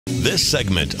This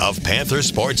segment of Panther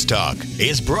Sports Talk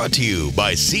is brought to you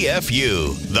by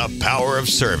CFU, the power of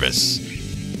service.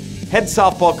 Head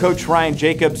softball coach Ryan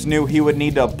Jacobs knew he would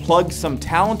need to plug some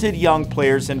talented young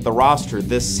players into the roster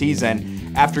this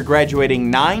season after graduating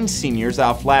 9 seniors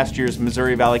off last year's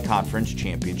Missouri Valley Conference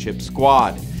Championship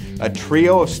squad. A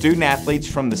trio of student athletes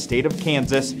from the state of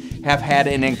Kansas have had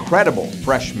an incredible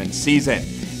freshman season.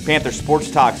 Panther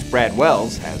Sports Talk's Brad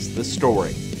Wells has the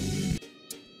story.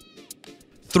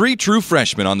 3 true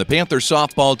freshmen on the Panther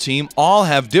softball team all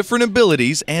have different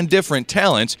abilities and different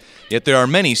talents, yet there are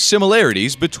many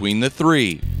similarities between the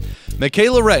 3.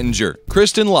 Michaela Rettinger,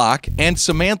 Kristen Locke, and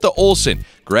Samantha Olson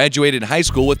graduated high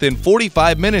school within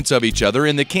 45 minutes of each other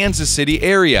in the Kansas City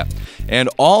area, and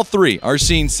all 3 are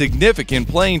seeing significant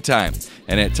playing time,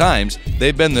 and at times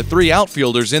they've been the 3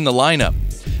 outfielders in the lineup.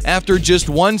 After just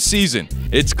 1 season,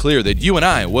 it's clear that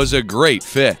UNI was a great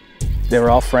fit. They were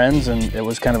all friends, and it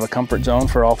was kind of a comfort zone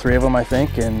for all 3 of them, I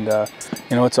think. And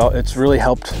it's really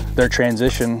helped their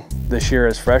transition this year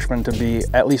as freshmen to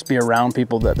at least be around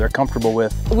people that they're comfortable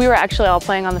with. We were actually all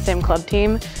playing on the same club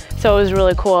team, so it was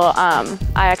really cool. I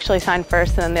actually signed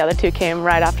first, and then the other 2 came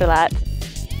right after that.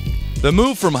 The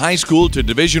move from high school to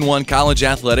Division I college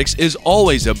athletics is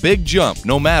always a big jump,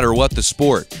 no matter what the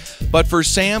sport. But for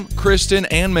Sam, Kristen,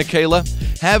 and Michaela,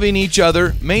 having each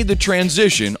other made the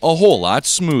transition a whole lot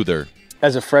smoother.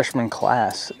 As a freshman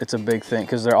class, it's a big thing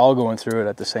because they're all going through it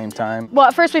at the same time. Well,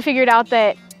 at first we figured out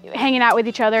that hanging out with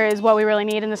each other is what we really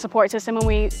need in the support system, and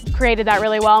we created that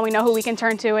really well, and we know who we can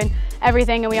turn to and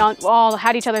everything, and we all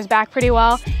had each other's back pretty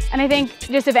well. And I think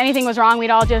just if anything was wrong,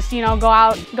 we'd all just, go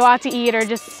out to eat or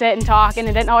just sit and talk, and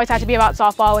it didn't always have to be about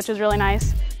softball, which was really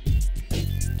nice.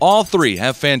 All 3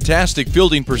 have fantastic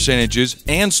fielding percentages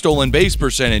and stolen base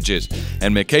percentages,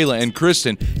 and Michaela and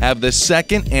Kristen have the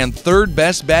 2nd and 3rd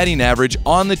best batting average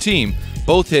on the team,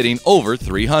 both hitting over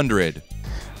 300.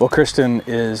 Well, Kristen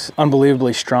is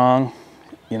unbelievably strong,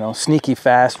 sneaky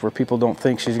fast where people don't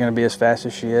think she's going to be as fast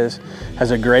as she is,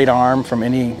 has a great arm from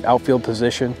any outfield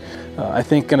position. I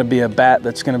think going to be a bat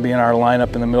that's going to be in our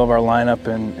lineup, in the middle of our lineup,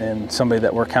 and somebody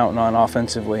that we're counting on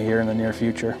offensively here in the near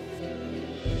future.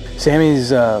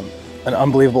 Sammy's an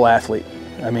unbelievable athlete.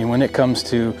 I mean, when it comes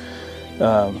to,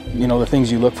 the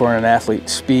things you look for in an athlete,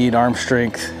 speed, arm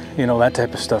strength, that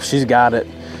type of stuff, she's got it.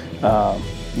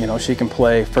 She can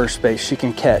play first base, she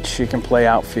can catch, she can play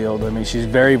outfield. I mean, she's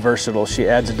very versatile. She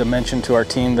adds a dimension to our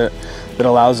team that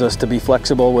allows us to be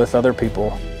flexible with other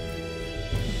people.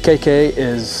 KK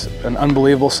is an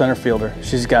unbelievable center fielder.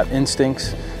 She's got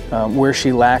instincts. Where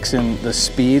she lacks in the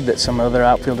speed that some other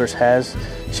outfielders has,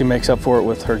 she makes up for it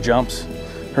with her jumps,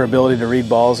 her ability to read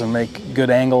balls and make good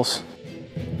angles.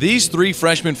 These 3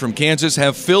 freshmen from Kansas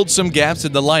have filled some gaps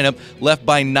in the lineup left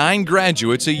by 9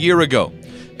 graduates a year ago.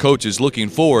 Coach is looking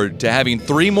forward to having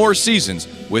 3 more seasons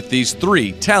with these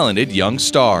 3 talented young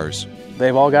stars.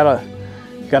 They've all got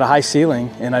a high ceiling,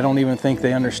 and I don't even think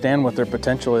they understand what their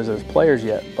potential is as players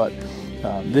yet. But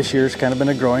this year's kind of been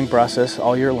a growing process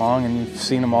all year long, and you've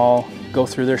seen them all go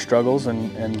through their struggles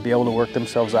and be able to work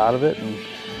themselves out of it. And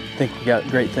I think we got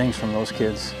great things from those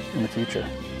kids in the future.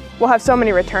 We'll have so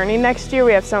many returning next year.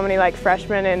 We have so many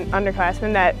freshmen and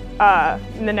underclassmen that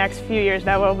in the next few years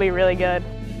that will be really good.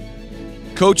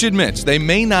 Coach admits they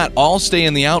may not all stay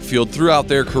in the outfield throughout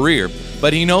their career,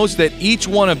 but he knows that each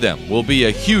one of them will be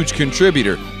a huge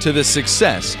contributor to the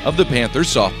success of the Panther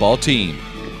softball team.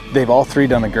 They've all 3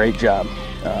 done a great job.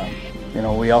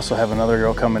 We also have another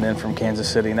girl coming in from Kansas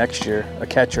City next year, a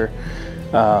catcher.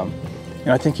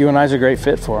 I think UNI is a great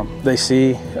fit for them. They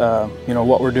see,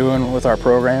 what we're doing with our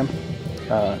program.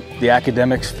 The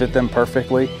academics fit them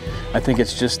perfectly. I think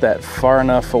it's just that far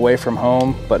enough away from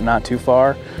home, but not too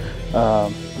far,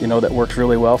 that works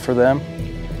really well for them.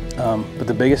 But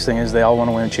the biggest thing is they all want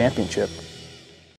to win a championship.